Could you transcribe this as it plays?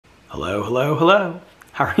Hello, hello, hello.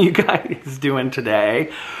 How are you guys doing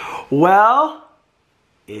today? Well,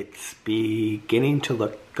 it's beginning to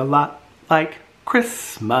look a lot like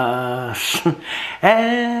Christmas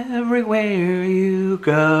everywhere you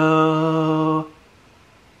go.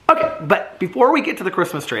 Okay, but before we get to the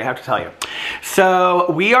Christmas tree, I have to tell you. So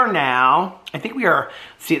we are now, I think we are,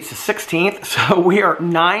 see it's the 16th, so we are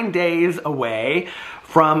 9 days away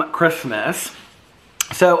from Christmas.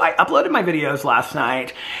 So I uploaded my videos last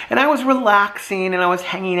night and I was relaxing and I was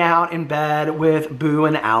hanging out in bed with Boo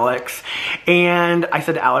and Alex. And I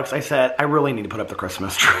said to Alex, I really need to put up the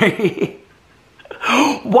Christmas tree.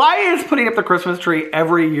 Why is putting up the Christmas tree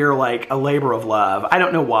every year like a labor of love? I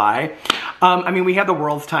don't know why. I mean, we have the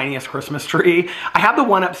world's tiniest Christmas tree. I have the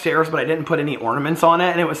one upstairs, but I didn't put any ornaments on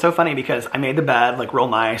it. And it was so funny because I made the bed like real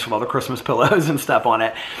nice with all the Christmas pillows and stuff on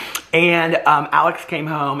it. And Alex came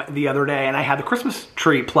home the other day and I had the Christmas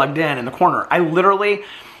tree plugged in the corner.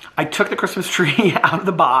 I took the Christmas tree out of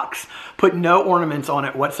the box, put no ornaments on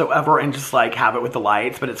it whatsoever, and just like have it with the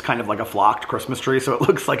lights, but it's kind of like a flocked Christmas tree, so it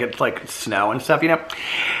looks like it's like snow and stuff, you know?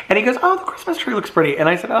 And he goes, oh, the Christmas tree looks pretty. And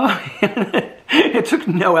I said, oh, it took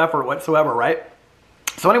no effort whatsoever, right?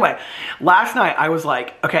 So anyway, last night I was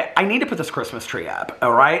like, okay, I need to put this Christmas tree up,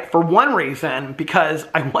 all right? For one reason, because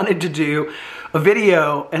I wanted to do a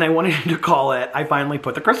video and I wanted to call it, I finally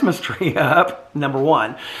put the Christmas tree up, number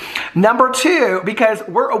one. Number two, because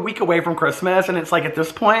we're a week away from Christmas and it's like at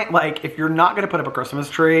this point, like if you're not gonna put up a Christmas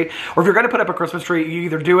tree, or if you're gonna put up a Christmas tree, you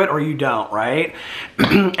either do it or you don't, right?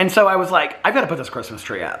 And so I was like, I've gotta put this Christmas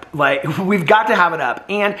tree up. Like, we've got to have it up.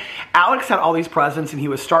 And Alex had all these presents and he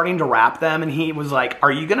was starting to wrap them and he was like,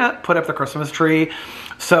 are you gonna put up the Christmas tree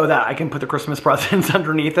so that I can put the Christmas presents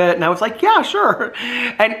underneath it? And I was like, yeah, sure.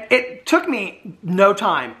 And it took me no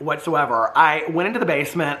time whatsoever. I went into the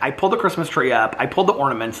basement, I pulled the Christmas tree up, I pulled the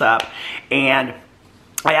ornaments up, and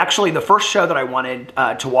the first show that I wanted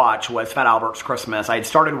to watch was Fat Albert's Christmas. I had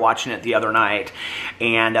started watching it the other night,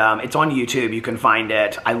 and it's on YouTube. You can find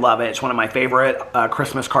it. I love it. It's one of my favorite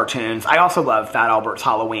Christmas cartoons. I also love Fat Albert's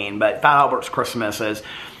Halloween, but Fat Albert's Christmas is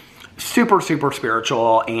super, super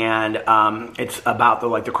spiritual, and it's about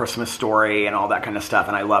the Christmas story and all that kind of stuff,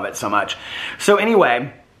 and I love it so much. So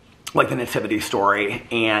anyway, like the nativity story,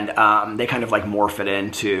 and they kind of like morph it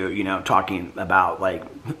into, you know, talking about like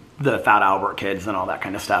the Fat Albert kids and all that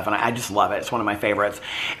kind of stuff, and I just love it. It's one of my favorites.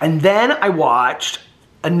 And then I watched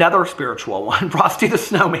another spiritual one, Frosty the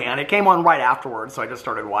Snowman. It came on right afterwards, so I just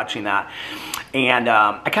started watching that. And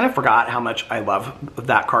I kind of forgot how much I love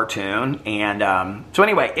that cartoon. And so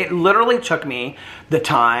anyway, it literally took me the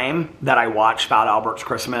time that I watched Fat Albert's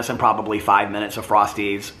Christmas and probably 5 minutes of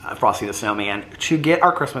Frosty the Snowman to get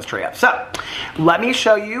our Christmas tree up. So let me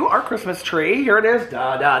show you our Christmas tree. Here it is.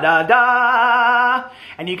 Da, da, da, da.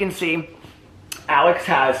 And you can see Alex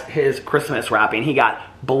has his Christmas wrapping. He got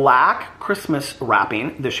black Christmas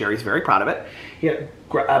wrapping this year. He's very proud of it. He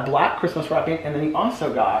had black Christmas wrapping, and then he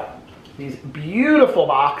also got these beautiful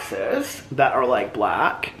boxes that are like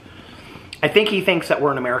black. I think he thinks that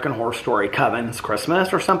we're an American Horror Story Coven's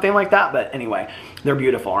Christmas or something like that, but anyway, they're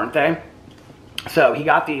beautiful, aren't they? So he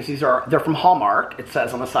got these. They're from Hallmark, it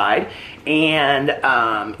says on the side. And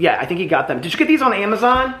yeah, I think he got them. Did you get these on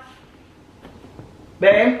Amazon?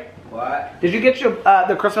 Babe? What? Did you get your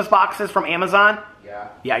the Christmas boxes from Amazon? Yeah.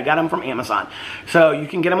 Yeah, I got them from Amazon. So you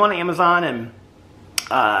can get them on Amazon,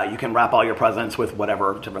 and you can wrap all your presents with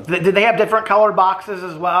whatever. Did they have different colored boxes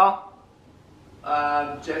as well?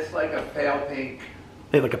 Just like a pale pink.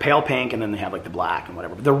 They have like a pale pink, and then they have like the black and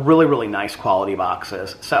whatever. But they're really, really nice quality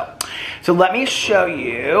boxes. So let me show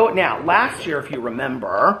you. Now, last year, if you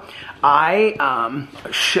remember, I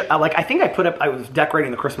think I was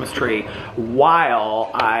decorating the Christmas tree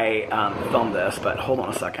while I filmed this. But hold on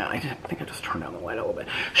a second. I think I just turned down the light a little bit.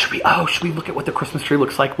 Should we look at what the Christmas tree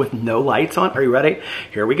looks like with no lights on? Are you ready?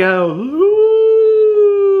 Here we go.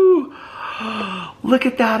 Ooh. Look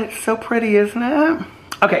at that. It's so pretty, isn't it?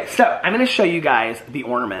 Okay, so I'm going to show you guys the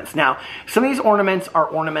ornaments. Now, some of these ornaments are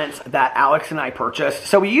ornaments that Alex and I purchased.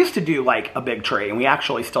 So we used to do like a big tree, and we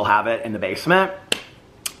actually still have it in the basement.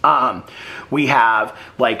 We have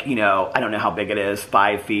like, you know, I don't know how big it is,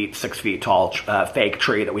 5 feet, 6 feet tall fake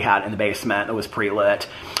tree that we had in the basement that was pre-lit.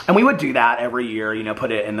 And we would do that every year, you know,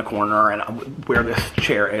 put it in the corner and where this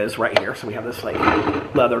chair is right here. So we have this like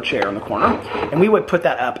leather chair in the corner, and we would put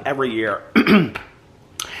that up every year.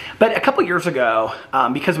 But a couple years ago,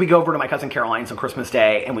 because we go over to my cousin Caroline's on Christmas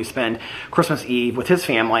Day and we spend Christmas Eve with his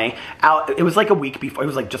family, it was like a week before, it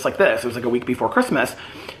was like just like this, it was like a week before Christmas.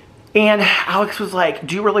 And Alex was like,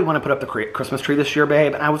 do you really want to put up the Christmas tree this year,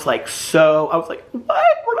 babe? And I was like, what?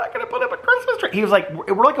 We're not going to put up a Christmas tree. He was like,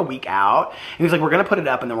 we're like a week out. And he was like, we're going to put it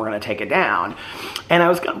up and then we're going to take it down. And I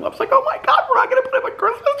was like, oh my God, we're not going to put up a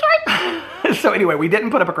Christmas tree. So anyway, we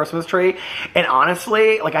didn't put up a Christmas tree. And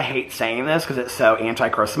honestly, like, I hate saying this because it's so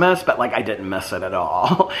anti-Christmas, but like, I didn't miss it at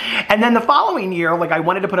all. And then the following year, like, I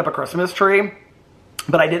wanted to put up a Christmas tree,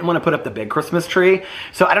 but I didn't want to put up the big Christmas tree.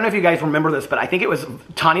 So I don't know if you guys remember this, but I think it was,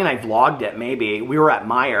 Tanya and I vlogged it maybe. We were at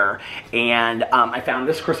Meijer, and I found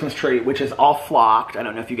this Christmas tree, which is all flocked. I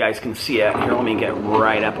don't know if you guys can see it. Here, let me get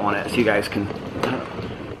right up on it so you guys can,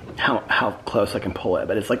 I don't know how close I can pull it,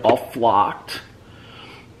 but it's like all flocked.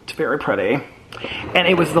 It's very pretty. And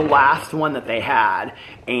it was the last one that they had.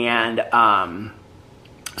 And,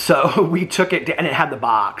 so we took it, and it had the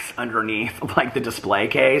box underneath, like the display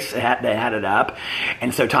case. They had it up.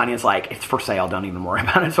 And so Tanya's like, it's for sale, don't even worry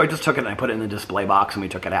about it. So I just took it and I put it in the display box and we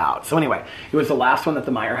took it out. So anyway, it was the last one that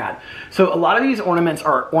the Meijer had. So a lot of these ornaments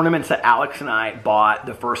are ornaments that Alex and I bought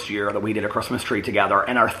the first year that we did a Christmas tree together.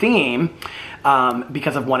 And our theme,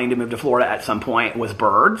 because of wanting to move to Florida at some point, was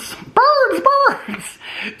birds. Birds!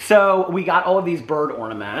 So we got all of these bird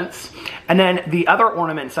ornaments. And then the other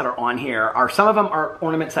ornaments that are on here are, some of them are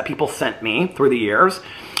ornaments that people sent me through the years.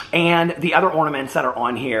 And the other ornaments that are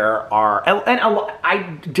on here are,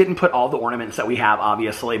 I didn't put all the ornaments that we have,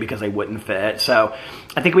 obviously, because they wouldn't fit. So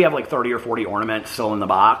I think we have like 30 or 40 ornaments still in the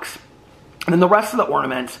box. And then the rest of the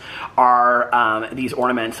ornaments are these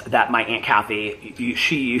ornaments that my Aunt Kathy,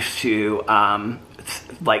 she used to,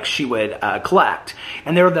 like, she would collect.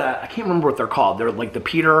 And they're I can't remember what they're called. They're like the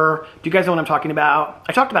Peter, do you guys know what I'm talking about?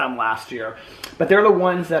 I talked about them last year. But they're the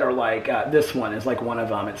ones that are like, this one is like one of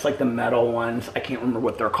them. It's like the metal ones. I can't remember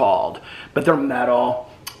what they're called. But they're metal.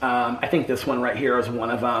 I think this one right here is one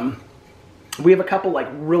of them. We have a couple like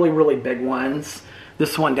really, really big ones.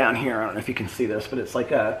 This one down here, I don't know if you can see this, but it's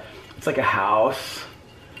like a house.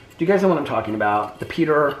 Do you guys know what I'm talking about? The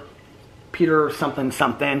Peter something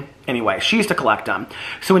something. Anyway, she used to collect them.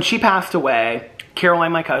 So when she passed away,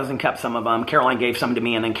 Caroline, my cousin, kept some of them. Caroline gave some to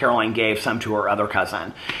me, and then Caroline gave some to her other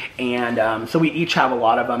cousin. And so we each have a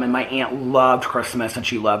lot of them. And my aunt loved Christmas, and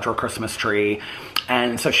she loved her Christmas tree.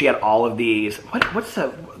 And so she had all of these.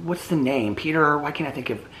 What's the name? Peter? Why can't I think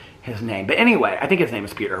of his name? But anyway, I think his name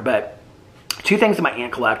is Peter. But two things that my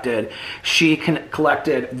aunt collected. She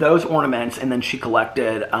collected those ornaments, and then she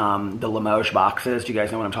collected the Limoges boxes. Do you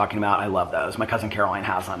guys know what I'm talking about? I love those. My cousin Caroline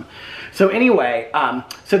has them. So anyway,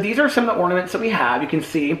 so these are some of the ornaments that we have. You can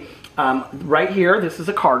see right here, this is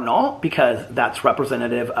a cardinal, because that's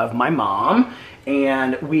representative of my mom.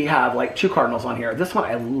 And we have like two cardinals on here. This one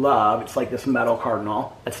I love. It's like this metal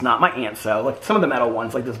cardinal. It's not my aunt's, though. Like some of the metal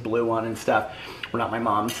ones, like this blue one and stuff, were not my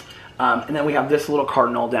mom's. And then we have this little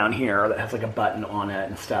cardinal down here that has like a button on it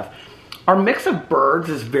and stuff. Our mix of birds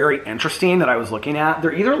is very interesting that I was looking at.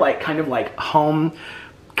 They're either like kind of like home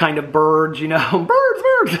kind of birds, you know,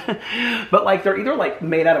 birds. But like they're either like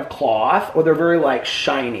made out of cloth or they're very like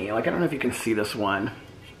shiny. Like I don't know if you can see this one.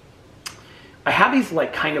 I have these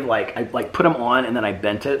like kind of like, I like put them on and then I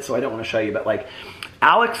bent it, so I don't want to show you, but like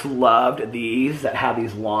Alex loved these that have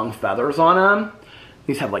these long feathers on them.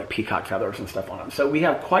 These have like peacock feathers and stuff on them. So we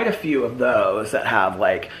have quite a few of those that have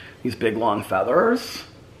like these big long feathers.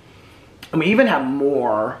 And we even have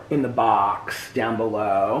more in the box down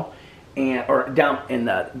below, or down in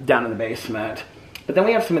the basement. But then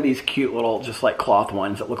we have some of these cute little just like cloth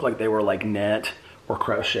ones that look like they were like knit or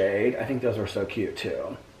crocheted. I think those are so cute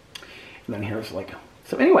too. And then here's like,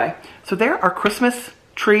 so anyway, so there our Christmas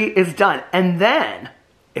tree is done. And then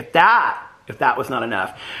if that was not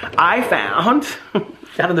enough, I found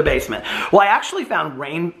down in the basement. Well, I actually found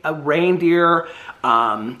reindeer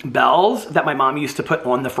bells that my mom used to put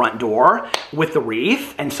on the front door with the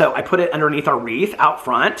wreath. And so I put it underneath our wreath out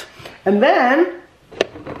front. And then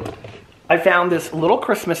I found this little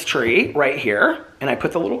Christmas tree right here. And I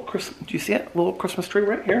put the little do you see it? Little Christmas tree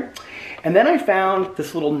right here. And then I found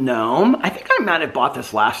this little gnome. I think I might have bought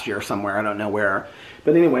this last year somewhere. I don't know where.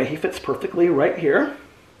 But anyway, he fits perfectly right here.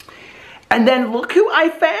 And then look who I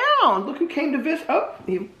found. Look who came to visit. Oh,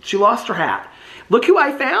 she lost her hat. Look who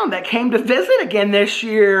I found that came to visit again this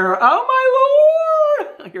year. Oh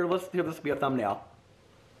my Lord. Here, this will be a thumbnail.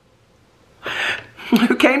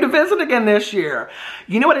 Who came to visit again this year.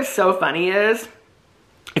 You know what is so funny is,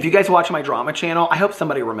 if you guys watch my drama channel, I hope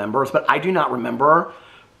somebody remembers, but I do not remember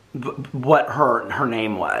what her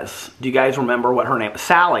name was. Do you guys remember what her name was?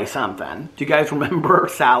 Sally something. Do you guys remember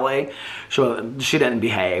Sally? She didn't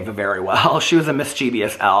behave very well. She was a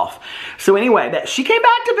mischievous elf. So anyway, she came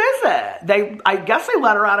back to visit. I guess they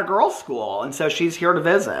let her out of girls' school, and so she's here to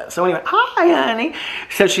visit. So anyway, hi, honey.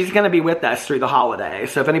 So she's going to be with us through the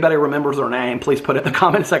holidays. So if anybody remembers her name, please put it in the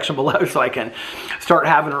comment section below so I can start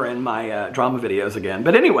having her in my drama videos again.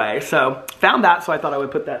 But anyway, so found that, so I thought I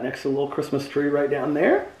would put that next to the little Christmas tree right down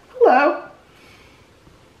there. Hello.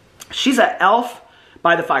 She's an elf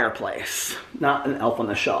by the fireplace, not an elf on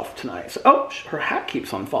the shelf tonight. So, oh, her hat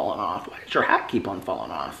keeps on falling off. Why does your hat keep on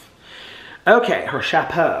falling off? Okay, her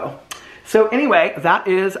chapeau. So anyway, that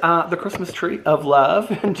is the Christmas tree of love.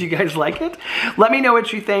 Do you guys like it? Let me know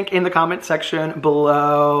what you think in the comment section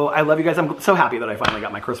below. I love you guys. I'm so happy that I finally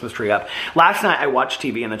got my Christmas tree up. Last night I watched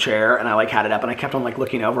TV in the chair and I had it up and I kept on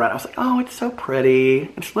looking over it. I was like, oh, it's so pretty.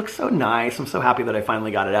 It just looks so nice. I'm so happy that I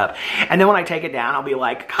finally got it up. And then when I take it down, I'll be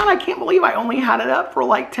like, God, I can't believe I only had it up for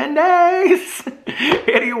 10 days.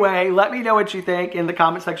 Anyway, let me know what you think in the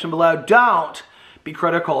comment section below. Don't be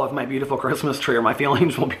critical of my beautiful Christmas tree or my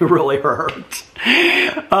feelings will be really hurt.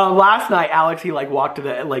 Last night, Alex, he walked to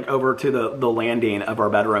the, over to the landing of our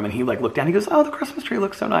bedroom and he looked down. He goes, oh, the Christmas tree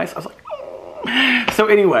looks so nice. I was like, oh. So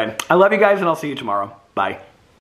anyway, I love you guys and I'll see you tomorrow. Bye.